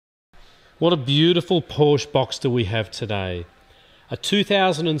What a beautiful Porsche Boxster we have today. A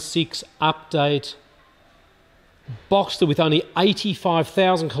 2006 update Boxster with only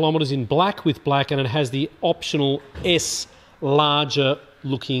 85,000 kilometres in black with black, and it has the optional S larger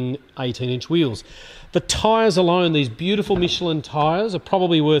looking 18-inch wheels. The tyres alone, these beautiful Michelin tyres, are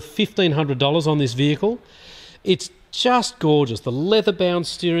probably worth $1,500 on this vehicle. It's just gorgeous. The leather-bound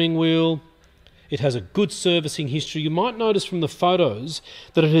steering wheel. It has a good servicing history. You might notice from the photos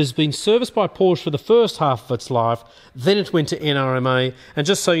that it has been serviced by Porsche for the first half of its life, then it went to NRMA, and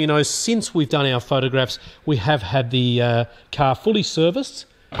just so you know, since we've done our photographs, we have had the car fully serviced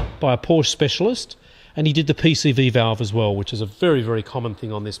by a Porsche specialist, and he did the PCV valve as well, which is a very, very common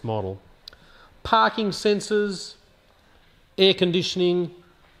thing on this model. Parking sensors, air conditioning.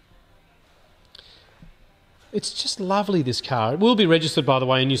 It's just lovely, this car. It will be registered, by the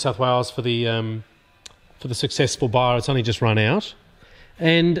way, in New South Wales for the successful buyer. It's only just run out.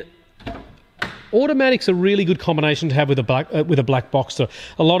 And automatic's a really good combination to have with a black Boxster.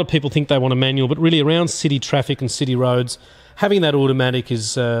 A lot of people think they want a manual, but really around city traffic and city roads, having that automatic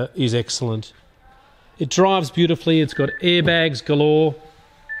is excellent. It drives beautifully. It's got airbags galore.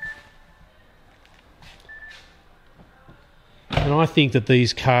 And I think that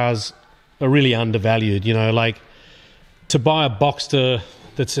these cars are really undervalued. You know, like to buy a Boxster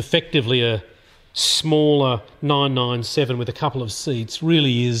that's effectively a smaller 997 with a couple of seats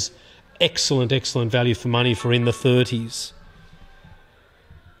really is excellent value for money for in the 30s.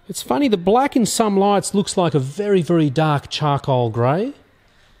 It's funny, the black in some lights looks like a very, very dark charcoal grey,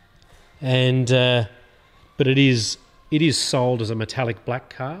 and but it is sold as a metallic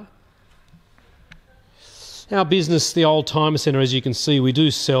black car. Our business, the Oldtimer Centre, as you can see, we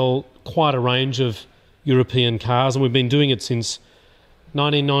do sell quite a range of European cars, and we've been doing it since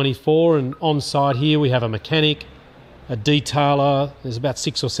 1994. And on site here we have a mechanic, a detailer. There's about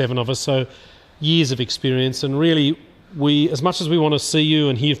 6 or 7 of us, so years of experience. And really, as much as we want to see you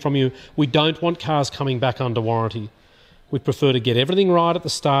and hear from you, we don't want cars coming back under warranty. We prefer to get everything right at the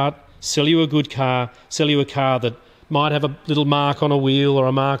start, sell you a good car, sell you a car that might have a little mark on a wheel or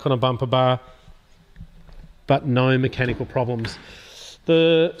a mark on a bumper bar, but no mechanical problems.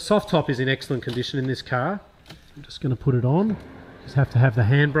 The soft top is in excellent condition in this car. I'm just going to put it on. Just have to have the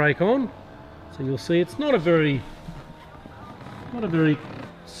handbrake on. So you'll see it's not a very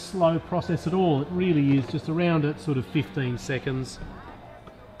slow process at all. It really is just around at sort of 15 seconds.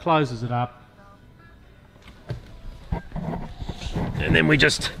 Closes it up. And then we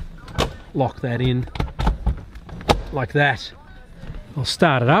just lock that in like that. I'll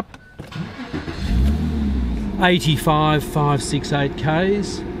start it up. 85,568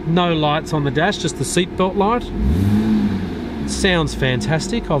 Ks, no lights on the dash, just the seatbelt light. It sounds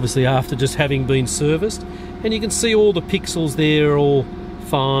fantastic, obviously after just having been serviced, and you can see all the pixels there are all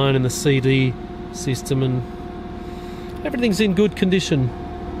fine, and the CD system, and everything's in good condition.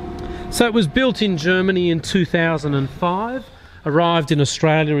 So it was built in Germany in 2005, arrived in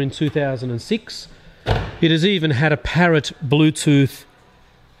Australia in 2006. It has even had a Parrot Bluetooth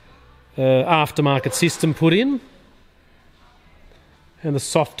aftermarket system put in, and the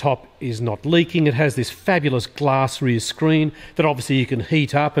soft top is not leaking. It has this fabulous glass rear screen that obviously you can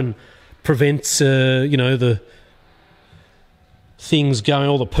heat up and prevents you know, the things going,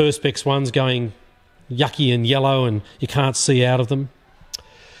 all the Perspex ones going yucky and yellow and you can't see out of them.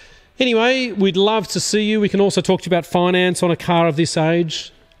 Anyway, we'd love to see you. We can also talk to you about finance on a car of this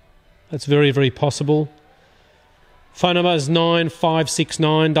age. That's very, very possible. Phone number is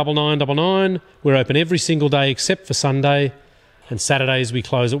 9569 9999. We're open every single day except for Sunday, and Saturdays we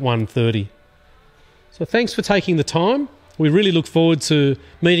close at 1:30. So thanks for taking the time. We really look forward to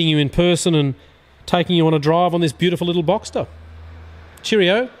meeting you in person and taking you on a drive on this beautiful little Boxster.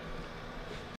 Cheerio.